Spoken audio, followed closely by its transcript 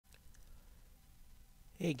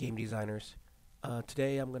Hey game designers,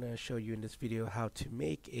 today I'm going to show you in this video how to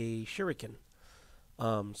make a shuriken.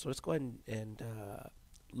 So let's go ahead and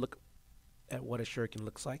look at what a shuriken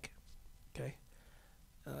looks like. Okay,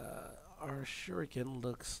 our shuriken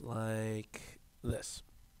looks like this.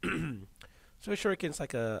 So a shuriken is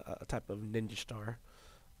like a type of ninja star,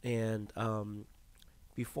 and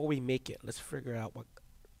before we make it, let's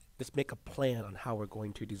make a plan on how we're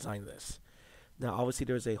going to design this. Now obviously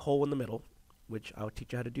there's a hole in the middle, which I'll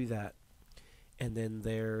teach you how to do that. And then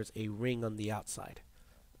there's a ring on the outside,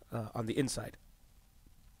 on the inside.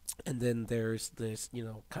 And then there's this,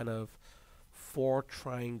 kind of four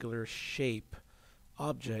triangular shape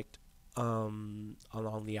object along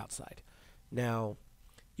the outside. Now,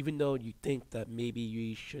 even though you think that maybe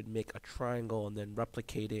you should make a triangle and then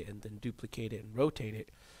replicate it and then duplicate it and rotate it,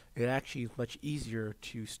 it actually is much easier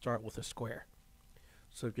to start with a square.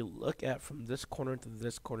 So if you look at from this corner to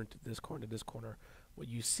this corner to this corner to this corner, what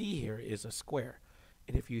you see here is a square.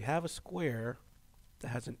 And if you have a square that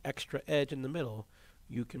has an extra edge in the middle,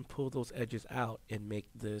 you can pull those edges out and make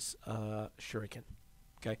this shuriken.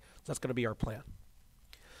 Okay, so that's going to be our plan.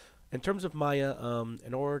 In terms of Maya,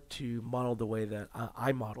 in order to model the way that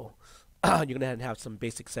I model, you're going to have some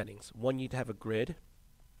basic settings. One, you need to have a grid.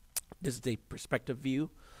 This is a perspective view.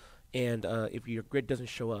 And if your grid doesn't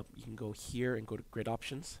show up, you can go here and go to grid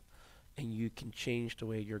options, and you can change the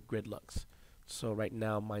way your grid looks. So right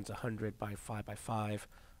now mine's 100 by 5 by 5.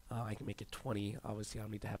 I can make it 20. Obviously I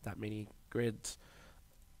don't need to have that many grids.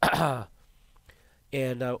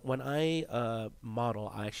 And when I model,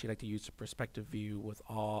 I actually like to use the perspective view with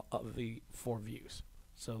all of the four views.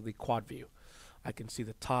 So the quad view. I can see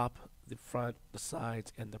the top, the front, the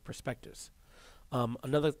sides, and the perspectives.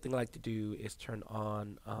 Another thing I like to do is turn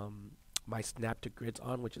on my snap to grids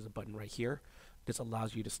on, which is a button right here. This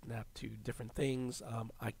allows you to snap to different things.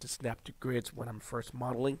 I like to snap to grids when I'm first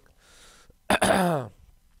modeling. And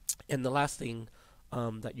the last thing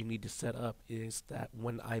that you need to set up is that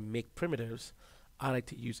when I make primitives, I like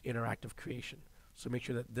to use interactive creation. So make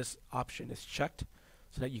sure that this option is checked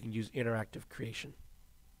so that you can use interactive creation.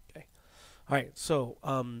 Okay. All right. So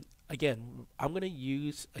again, I'm going to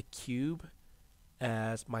use a cube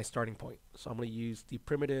as my starting point. So I'm going to use the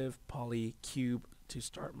primitive poly cube to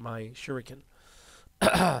start my shuriken.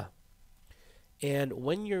 And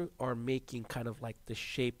when you are making kind of like the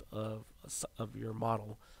shape of your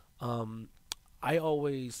model, I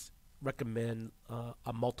always recommend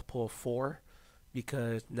a multiple of 4,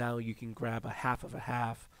 because now you can grab a half of a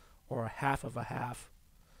half or a half of a half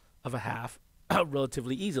of a half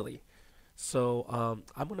relatively easily. So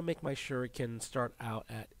I'm going to make my shuriken start out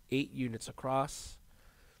at 8 units across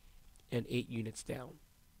and 8 units down.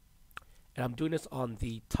 And I'm doing this on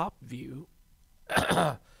the top view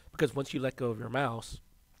because once you let go of your mouse,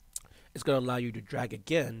 it's going to allow you to drag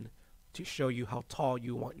again to show you how tall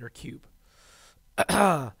you want your cube.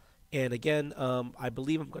 And again, I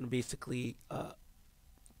believe I'm going to basically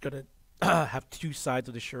have 2 sides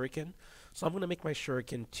of the shuriken. So I'm going to make my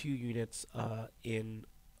shuriken 2 units in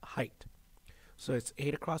height. So it's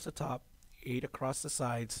 8 across the top, 8 across the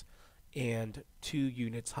sides, and 2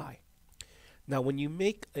 units high. Now when you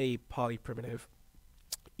make a poly primitive,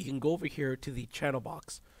 you can go over here to the channel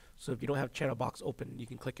box. So if you don't have channel box open, you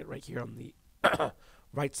can click it right here on the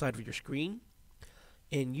right side of your screen,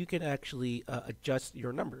 and you can actually adjust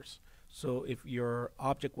your numbers. So if your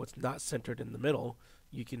object was not centered in the middle,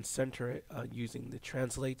 you can center it using the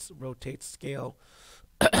translates, rotates, scale.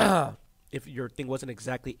 If your thing wasn't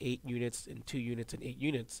exactly 8 units and 2 units and 8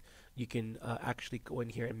 units, you can actually go in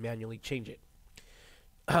here and manually change it.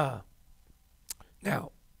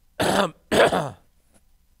 Now,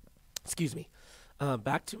 excuse me.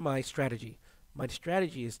 Back to my strategy. My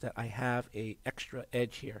strategy is that I have a extra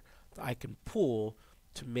edge here that I can pull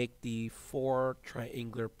to make the 4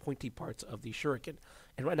 triangular pointy parts of the shuriken.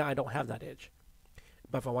 And right now I don't have that edge.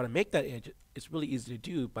 But if I want to make that edge, it's really easy to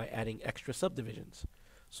do by adding extra subdivisions.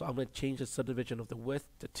 So I'm going to change the subdivision of the width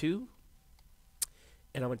to 2,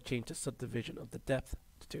 and I'm going to change the subdivision of the depth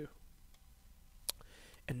to 2.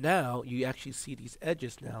 And now you actually see these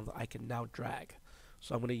edges now that I can now drag.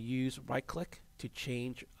 So I'm going to use right click to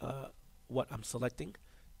change what I'm selecting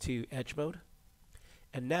to edge mode.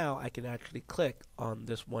 And now I can actually click on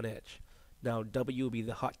this one edge. Now W will be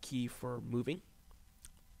the hotkey for moving.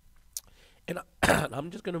 And I'm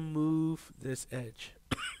just going to move this edge.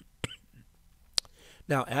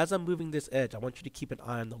 Now, as I'm moving this edge, I want you to keep an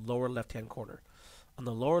eye on the lower left-hand corner. On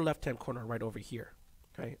the lower left-hand corner right over here,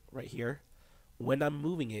 okay, right here, when I'm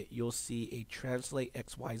moving it, you'll see a translate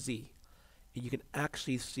XYZ. And you can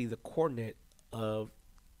actually see the coordinate of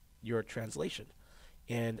your translation.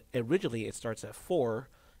 And originally it starts at 4,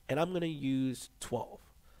 and I'm going to use 12.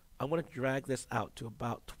 I'm going to drag this out to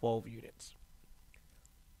about 12 units.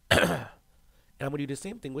 And I'm going to do the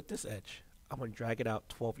same thing with this edge. I'm going to drag it out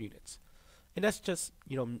 12 units. And that's just,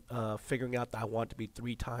 figuring out that I want it to be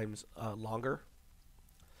 3 times longer.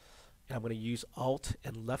 And I'm going to use Alt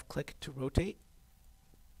and left click to rotate.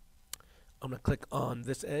 I'm going to click on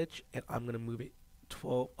this edge, and I'm going to move it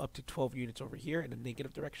up to 12 units over here in the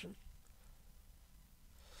negative direction.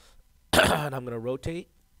 And I'm going to rotate,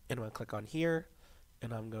 and I'm going to click on here,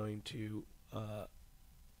 and I'm going to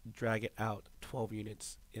drag it out 12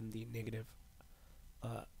 units in the negative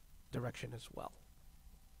direction as well.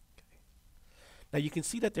 Okay. Now you can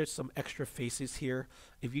see that there's some extra faces here.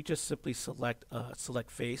 If you just simply select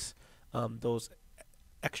face, those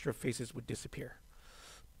extra faces would disappear.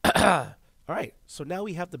 All right, so now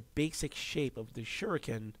we have the basic shape of the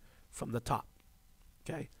Shuriken from the top.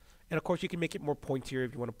 Okay, and of course you can make it more pointier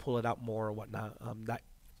if you want to pull it out more or whatnot.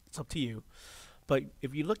 It's up to you. But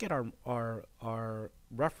if you look at our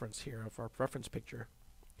reference here, of our reference picture,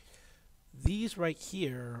 these right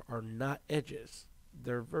here are not edges,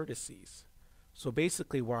 they're vertices. So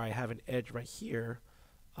basically where I have an edge right here,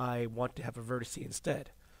 I want to have a vertice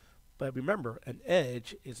instead. But remember, an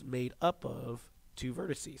edge is made up of 2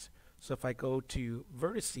 vertices. So if I go to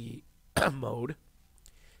vertice mode,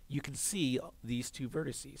 you can see these 2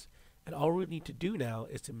 vertices. And all we need to do now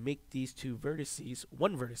is to make these 2 vertices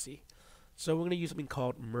one vertice. So we're going to use something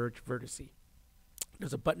called merge vertice.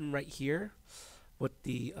 There's a button right here with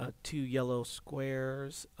the 2 yellow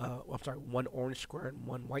squares, I'm sorry, 1 orange square and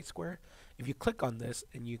 1 white square. If you click on this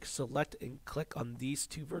and you select and click on these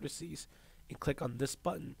 2 vertices and click on this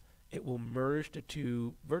button, it will merge the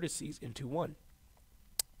 2 vertices into one.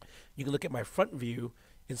 You can look at my front view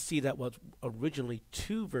and see that what was originally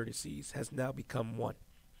 2 vertices has now become 1.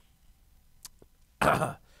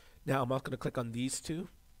 Now I'm also going to click on these 2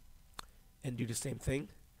 and do the same thing.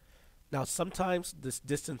 Now sometimes this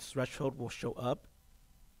distance threshold will show up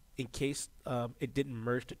in case it didn't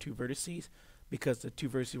merge the 2 vertices because the 2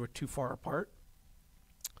 vertices were too far apart.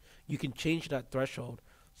 You can change that threshold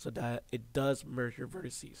so that it does merge your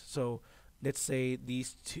vertices. So let's say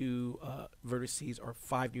these 2 vertices are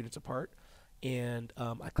 5 units apart, and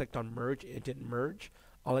I clicked on merge, it didn't merge.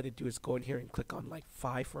 All I did do is go in here and click on like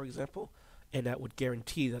 5, for example, and that would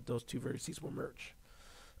guarantee that those 2 vertices will merge.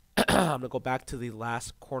 I'm going to go back to the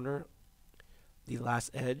last corner, the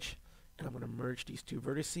last edge, and I'm going to merge these 2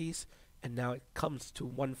 vertices, and now it comes to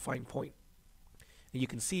one fine point. And you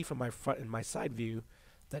can see from my front and my side view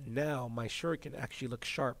that now my Shuriken actually looks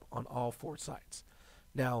sharp on all 4 sides.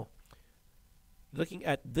 Now, looking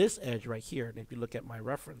at this edge right here, and if you look at my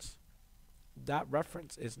reference, that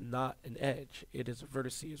reference is not an edge, it is a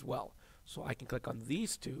vertice as well. So I can click on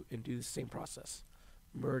these 2 and do the same process.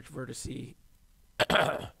 Merge vertice,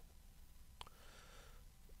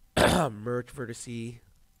 merge vertice,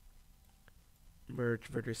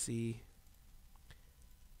 merge vertice,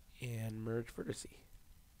 and merge vertice.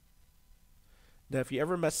 Now if you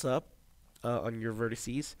ever mess up on your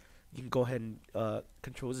vertices, you can go ahead and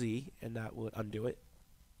Control Z, and that would undo it.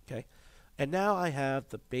 Okay, and now I have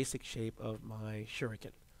the basic shape of my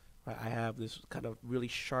Shuriken. Right, I have this kind of really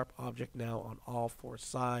sharp object now on all 4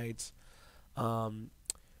 sides. The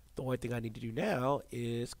only thing I need to do now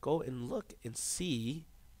is go and look and see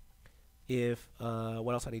if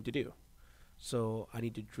what else I need to do. So I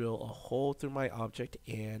need to drill a hole through my object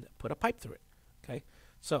and put a pipe through it. Okay,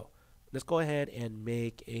 so let's go ahead and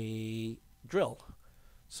make a drill.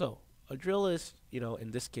 So a drill is,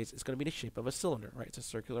 in this case, it's going to be the shape of a cylinder, right? It's a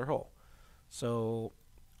circular hole. So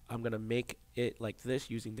I'm going to make it like this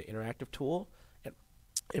using the interactive tool.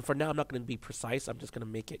 And for now, I'm not going to be precise. I'm just going to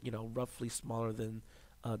make it, roughly smaller than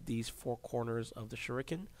these 4 corners of the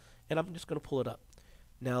Shuriken. And I'm just going to pull it up.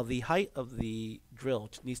 Now, the height of the drill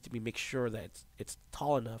just needs to be make sure that it's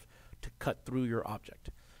tall enough to cut through your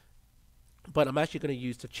object. But I'm actually going to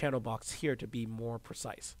use the channel box here to be more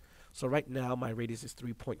precise. So right now, my radius is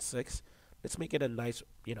 3.6. Let's make it a nice,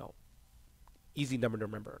 easy number to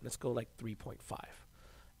remember. Let's go like 3.5.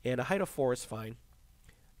 And a height of 4 is fine.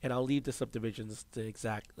 And I'll leave the subdivisions the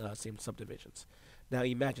exact same subdivisions. Now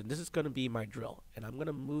imagine, this is going to be my drill. And I'm going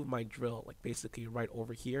to move my drill like basically right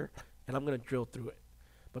over here. And I'm going to drill through it.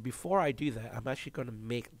 But before I do that, I'm actually going to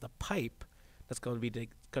make the pipe that's going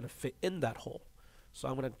to fit in that hole. So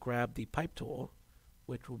I'm going to grab the pipe tool,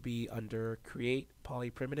 which will be under Create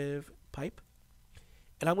Polyprimitive Pipe.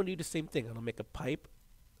 And I'm going to do the same thing. I'm going to make a pipe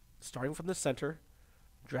starting from the center,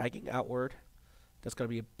 dragging outward. That's going to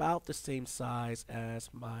be about the same size as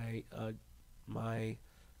my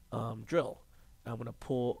drill. I'm going to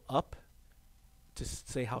pull up to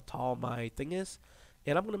say how tall my thing is.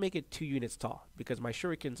 And I'm going to make it 2 units tall because my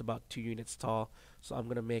shuriken's about 2 units tall. So I'm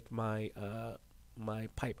going to make my my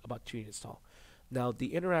pipe about 2 units tall. Now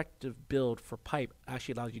the interactive build for pipe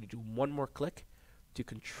actually allows you to do one more click to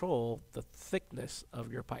control the thickness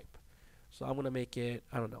of your pipe. So I'm going to make it,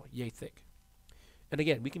 I don't know, yay thick. And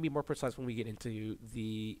again, we can be more precise when we get into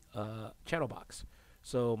the channel box.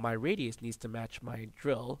 So my radius needs to match my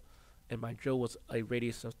drill, and my drill was a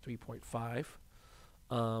radius of 3.5.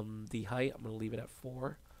 The height, I'm going to leave it at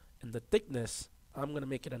 4. And the thickness, I'm going to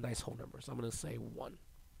make it a nice whole number. So I'm going to say 1.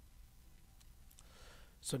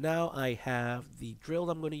 So now I have the drill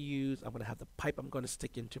I'm going to use. I'm going to have the pipe I'm going to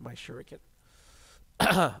stick into my shuriken.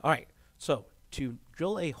 Alright, so to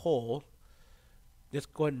drill a hole,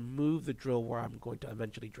 just go ahead and move the drill where I'm going to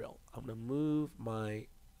eventually drill. I'm going to move my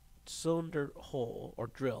cylinder hole or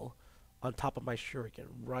drill on top of my shuriken,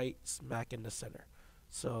 right smack in the center.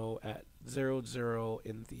 So at 0, 0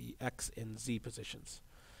 in the X and Z positions.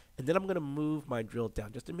 And then I'm going to move my drill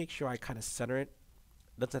down just to make sure I kind of center it.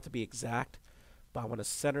 It doesn't have to be exact, but I want to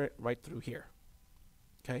center it right through here.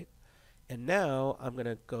 Okay? And now I'm going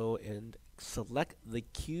to go and select the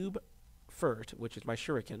cube first, which is my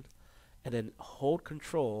shuriken, and then hold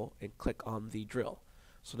control and click on the drill.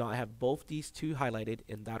 So now I have both these two highlighted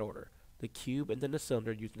in that order. The cube and then the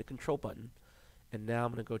cylinder using the control button. And now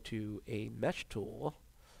I'm going to go to a mesh tool,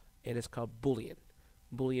 and it's called boolean.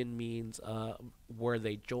 Boolean means where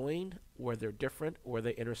they join, where they're different, where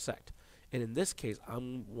they intersect. And in this case, I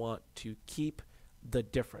want to keep the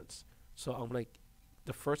difference. So I'm going to,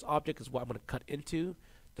 the first object is what I'm going to cut into.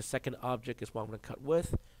 The second object is what I'm going to cut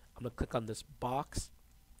with. I'm going to click on this box.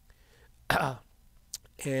 And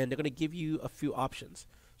they're going to give you a few options.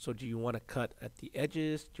 So do you want to cut at the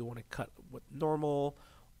edges? Do you want to cut with normal?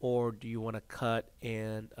 Or do you want to cut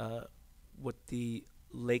and with the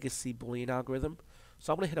legacy Boolean algorithm?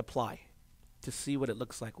 So I'm going to hit apply to see what it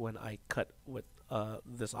looks like when I cut with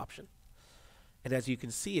this option. And as you can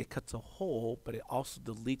see, it cuts a hole, but it also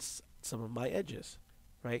deletes some of my edges,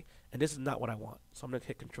 right? And this is not what I want. So I'm going to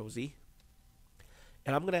hit Control Z.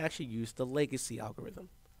 And I'm going to actually use the legacy algorithm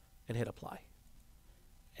and hit apply.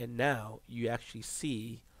 And now you actually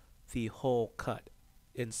see the hole cut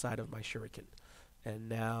inside of my shuriken. And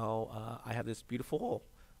now I have this beautiful hole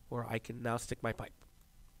where I can now stick my pipe.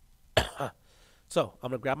 So I'm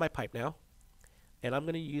going to grab my pipe now, and I'm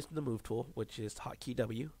going to use the move tool, which is hotkey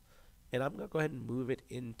W, and I'm going to go ahead and move it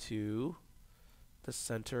into the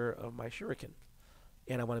center of my shuriken.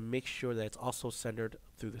 And I want to make sure that it's also centered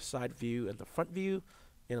through the side view and the front view,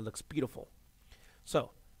 and it looks beautiful.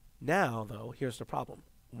 So now, though, here's the problem.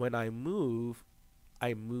 When I move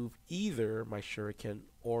either my shuriken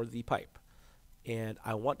or the pipe. And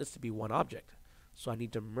I want this to be one object. So I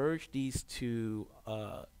need to merge these two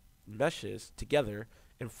meshes together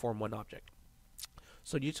and form one object.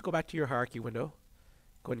 So you just go back to your hierarchy window.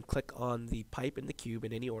 Go ahead and click on the pipe and the cube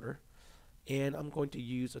in any order. And I'm going to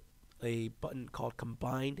use a button called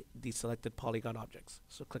Combine Deselected Polygon Objects.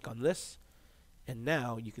 So click on this. And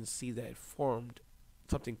now you can see that it formed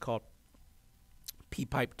something called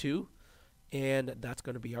P-pipe 2. And that's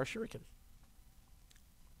going to be our shuriken.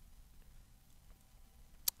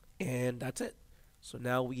 And that's it. So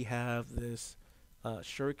now we have this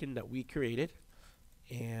shuriken that we created,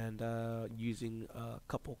 and using a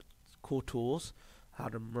couple cool tools, how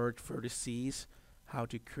to merge vertices, how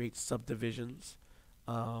to create subdivisions,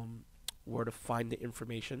 where to find the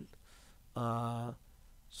information.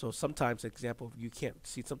 So sometimes, example, if you can't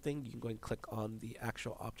see something, you can go and click on the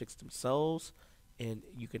actual objects themselves, and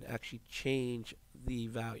you can actually change the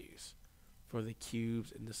values for the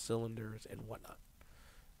cubes and the cylinders and whatnot.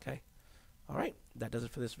 Okay. All right. That does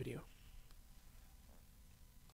it for this video.